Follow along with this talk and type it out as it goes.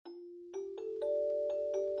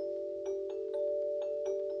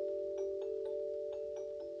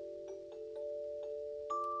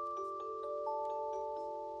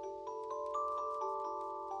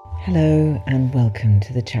Hello and welcome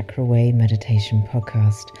to the Chakra Way Meditation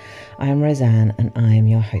Podcast. I am Roseanne and I am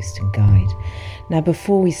your host and guide. Now,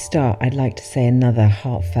 before we start, I'd like to say another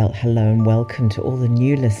heartfelt hello and welcome to all the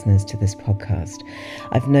new listeners to this podcast.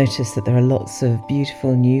 I've noticed that there are lots of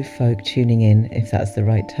beautiful new folk tuning in, if that's the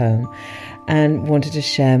right term, and wanted to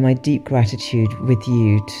share my deep gratitude with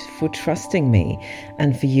you for trusting me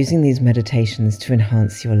and for using these meditations to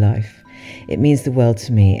enhance your life. It means the world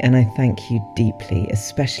to me, and I thank you deeply,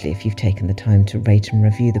 especially if you've taken the time to rate and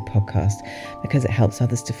review the podcast, because it helps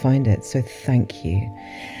others to find it. So thank you.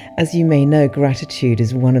 As you may know, gratitude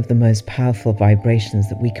is one of the most powerful vibrations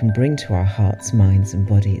that we can bring to our hearts, minds and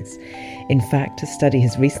bodies. In fact, a study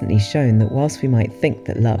has recently shown that whilst we might think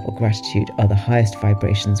that love or gratitude are the highest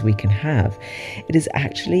vibrations we can have, it is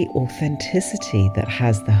actually authenticity that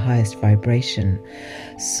has the highest vibration.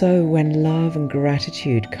 So when love and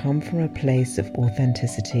gratitude come from a place of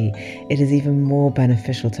authenticity, it is even more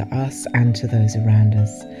beneficial to us and to those around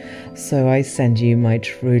us. So I send you my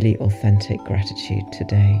truly authentic gratitude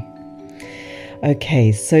today.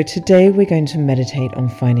 Okay, so today we're going to meditate on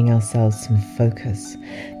finding ourselves some focus.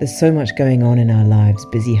 There's so much going on in our lives,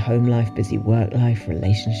 busy home life, busy work life,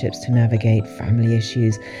 relationships to navigate, family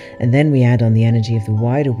issues, and then we add on the energy of the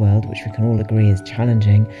wider world, which we can all agree is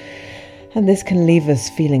challenging. And this can leave us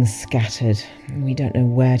feeling scattered. We don't know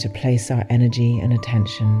where to place our energy and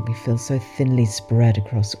attention. We feel so thinly spread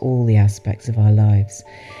across all the aspects of our lives.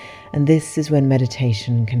 And this is when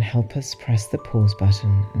meditation can help us press the pause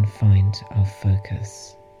button and find our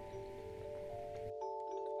focus.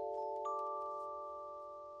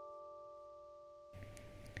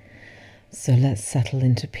 So let's settle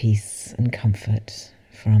into peace and comfort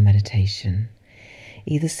for our meditation.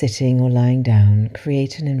 Either sitting or lying down,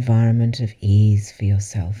 create an environment of ease for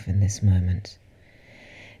yourself in this moment.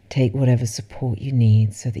 Take whatever support you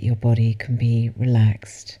need so that your body can be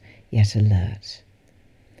relaxed yet alert.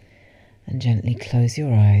 And gently close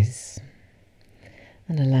your eyes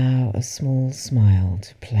and allow a small smile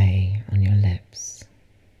to play on your lips.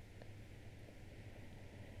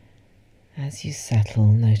 As you settle,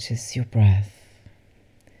 notice your breath,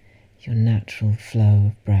 your natural flow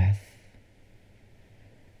of breath,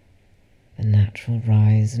 the natural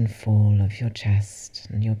rise and fall of your chest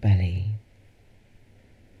and your belly.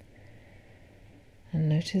 And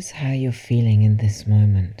notice how you're feeling in this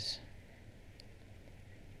moment.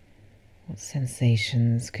 What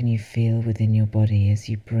sensations can you feel within your body as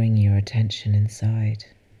you bring your attention inside?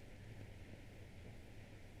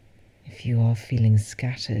 If you are feeling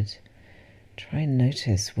scattered, try and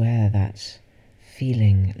notice where that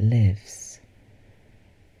feeling lives.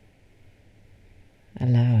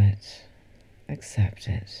 Allow it, accept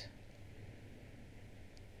it.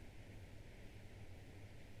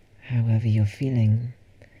 However you're feeling,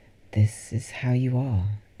 this is how you are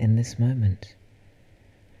in this moment.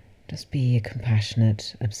 Just be a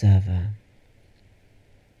compassionate observer.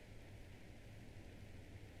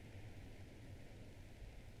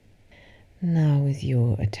 Now, with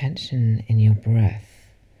your attention in your breath,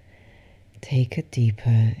 take a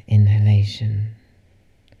deeper inhalation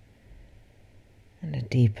and a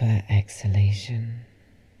deeper exhalation.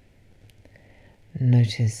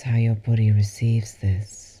 Notice how your body receives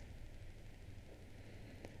this.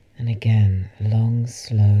 And again, a long,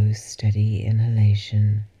 slow, steady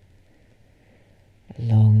inhalation.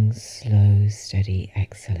 Long, slow, steady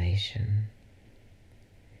exhalation.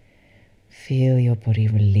 Feel your body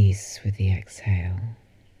release with the exhale.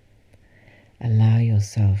 Allow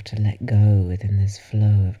yourself to let go within this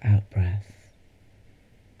flow of out-breath.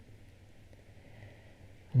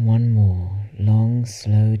 And one more long,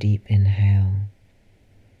 slow, deep inhale,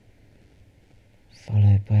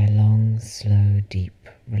 followed by a long, slow, deep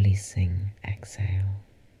releasing exhale.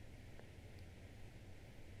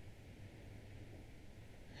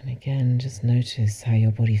 And again, just notice how your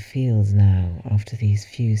body feels now after these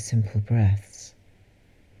few simple breaths.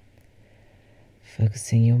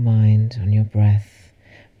 Focusing your mind on your breath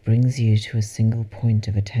brings you to a single point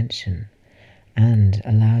of attention and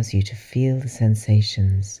allows you to feel the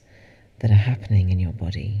sensations that are happening in your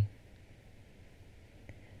body.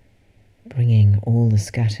 Bringing all the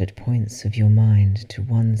scattered points of your mind to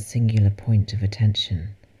one singular point of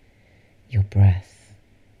attention, your breath.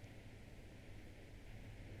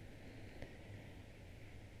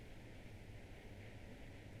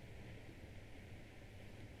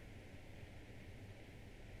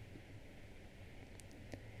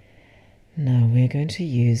 Now we're going to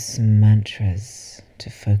use some mantras to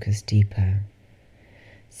focus deeper.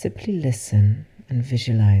 Simply listen and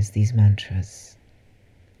visualize these mantras.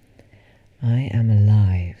 I am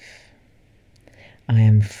alive. I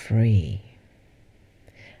am free.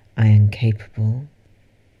 I am capable.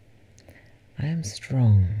 I am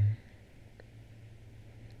strong.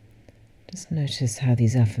 Just notice how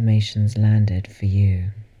these affirmations landed for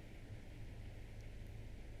you.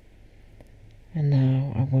 And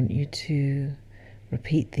now I want you to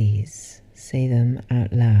repeat these. Say them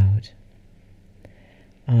out loud.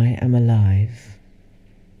 I am alive.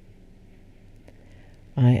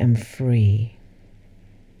 I am free.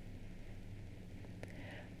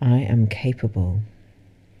 I am capable.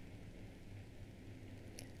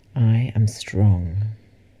 I am strong.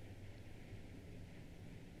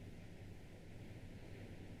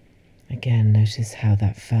 Again, notice how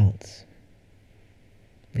that felt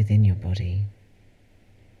within your body.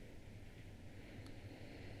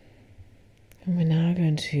 And we're now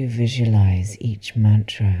going to visualize each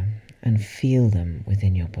mantra and feel them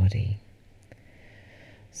within your body.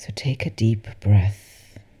 So take a deep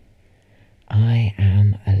breath. I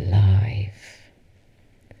am alive.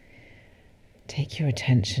 Take your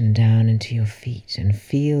attention down into your feet and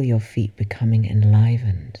feel your feet becoming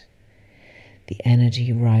enlivened. The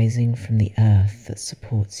energy rising from the earth that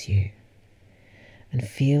supports you. And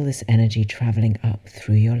feel this energy traveling up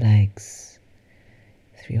through your legs,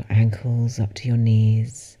 through your ankles, up to your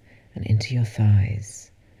knees and into your thighs.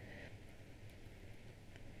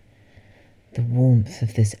 The warmth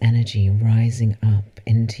of this energy rising up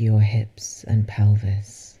into your hips and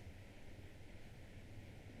pelvis.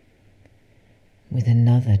 With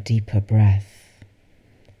another deeper breath,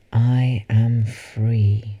 I am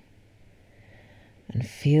free. And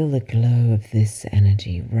feel the glow of this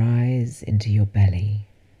energy rise into your belly.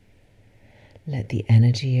 Let the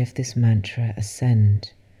energy of this mantra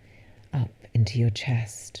ascend up into your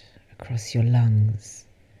chest, across your lungs,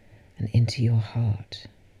 and into your heart.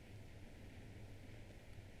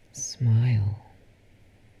 Smile.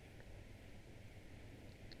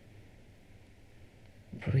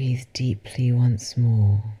 Breathe deeply once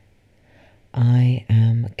more. I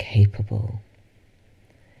am capable.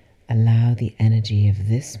 Allow the energy of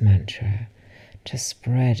this mantra to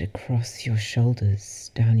spread across your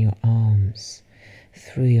shoulders, down your arms,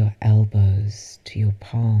 through your elbows, to your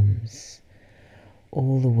palms,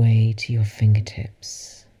 all the way to your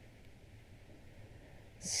fingertips.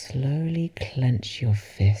 Slowly clench your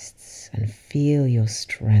fists and feel your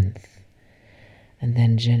strength, and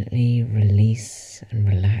then gently release and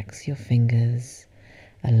relax your fingers,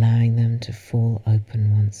 allowing them to fall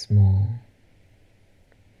open once more.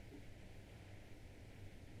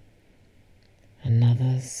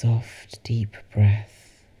 Another soft, deep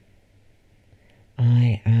breath.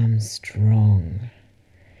 I am strong.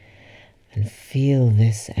 And feel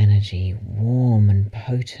this energy, warm and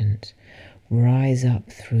potent, rise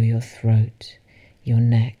up through your throat, your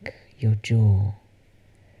neck, your jaw.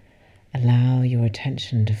 Allow your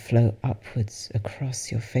attention to flow upwards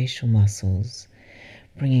across your facial muscles,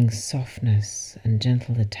 bringing softness and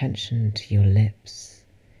gentle attention to your lips,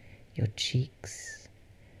 your cheeks,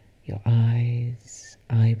 your eyes,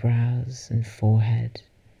 eyebrows and forehead,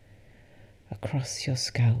 across your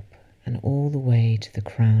scalp and all the way to the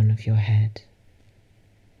crown of your head.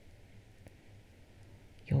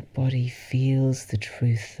 Your body feels the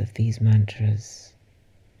truth of these mantras.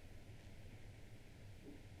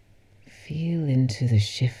 Feel into the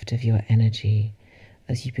shift of your energy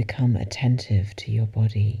as you become attentive to your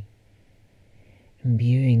body,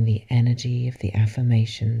 imbuing the energy of the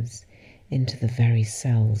affirmations into the very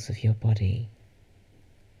cells of your body.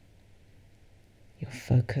 Your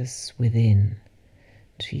focus within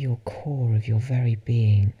to your core of your very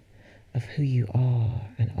being, of who you are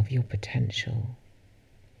and of your potential.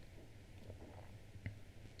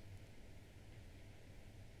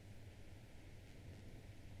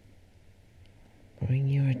 Bring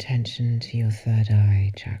your attention to your third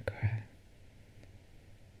eye chakra.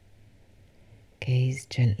 Gaze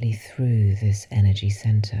gently through this energy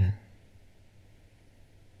center.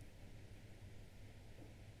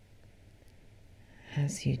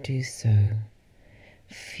 As you do so,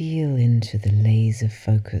 feel into the laser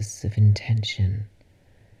focus of intention,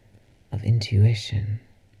 of intuition,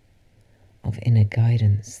 of inner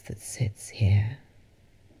guidance that sits here.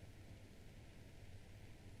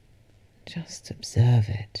 Just observe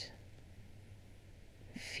it,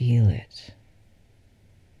 feel it,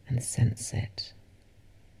 and sense it.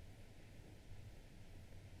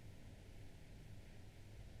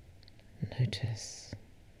 Notice,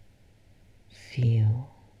 feel.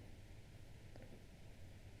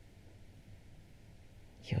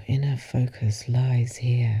 Your inner focus lies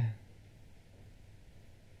here.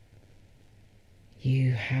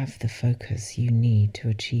 You have the focus you need to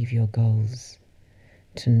achieve your goals,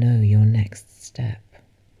 to know your next step.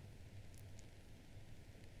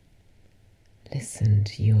 Listen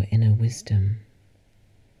to your inner wisdom.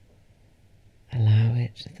 Allow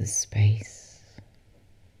it the space.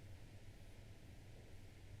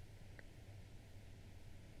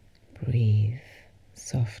 Breathe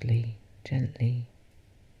softly, gently.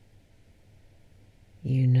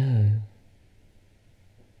 You know.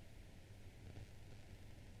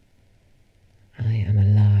 I am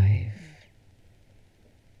alive.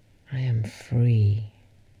 I am free.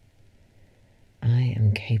 I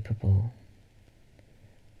am capable.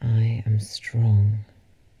 I am strong.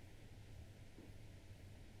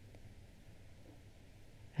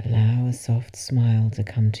 Allow a soft smile to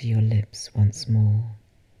come to your lips once more.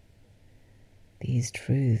 These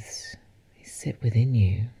truths, they sit within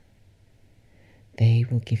you. They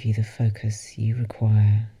will give you the focus you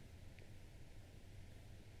require.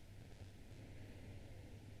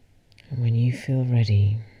 And when you feel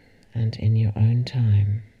ready and in your own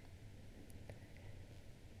time,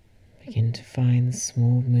 begin to find the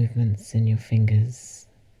small movements in your fingers,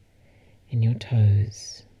 in your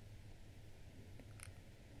toes.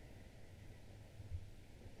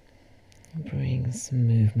 Bring some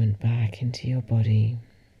movement back into your body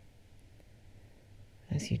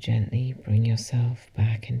as you gently bring yourself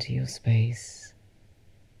back into your space.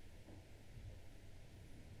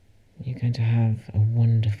 You're going to have a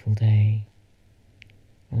wonderful day.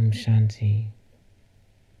 Om Shanti.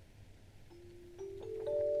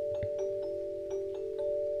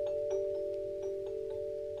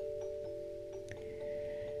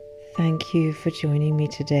 Thank you for joining me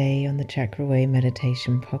today on the Chakra Way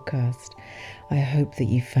Meditation Podcast. I hope that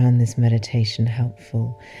you found this meditation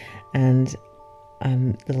helpful. And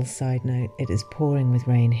little side note, it is pouring with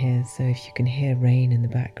rain here, so if you can hear rain in the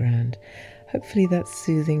background, hopefully that's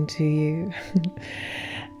soothing to you.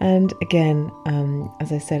 And again,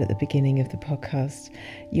 as I said at the beginning of the podcast,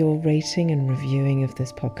 your rating and reviewing of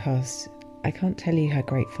this podcast, I can't tell you how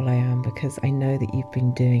grateful I am, because I know that you've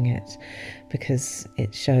been doing it, because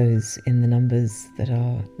it shows in the numbers that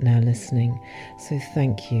are now listening. So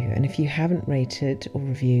thank you. And if you haven't rated or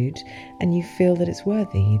reviewed and you feel that it's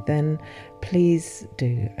worthy, then please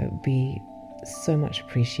do. It would be so much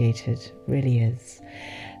appreciated, really is.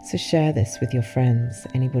 So share this with your friends,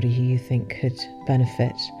 anybody who you think could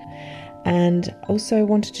benefit. And also I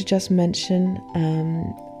wanted to just mention,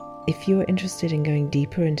 if you're interested in going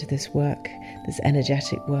deeper into this work, this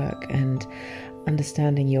energetic work, and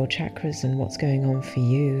understanding your chakras and what's going on for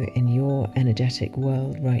you in your energetic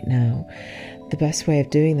world right now, the best way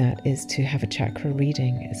of doing that is to have a chakra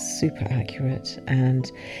reading. It's super accurate and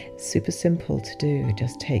super simple to do. It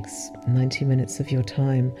just takes 90 minutes of your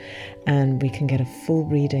time, and we can get a full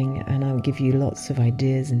reading, and I'll give you lots of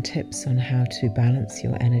ideas and tips on how to balance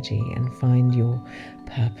your energy and find your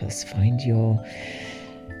purpose, find your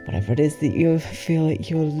whatever it is that you feel like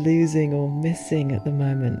you're losing or missing at the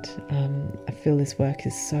moment. I feel this work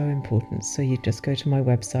is so important. So you just go to my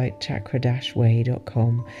website,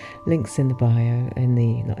 chakra-way.com. Links in the bio,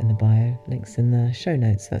 links in the show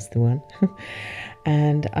notes, that's the one.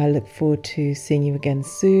 And I look forward to seeing you again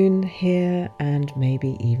soon here, and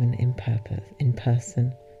maybe even in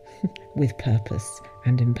person, with purpose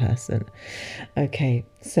and in person. Okay,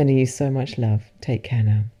 sending you so much love. Take care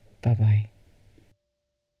now. Bye-bye.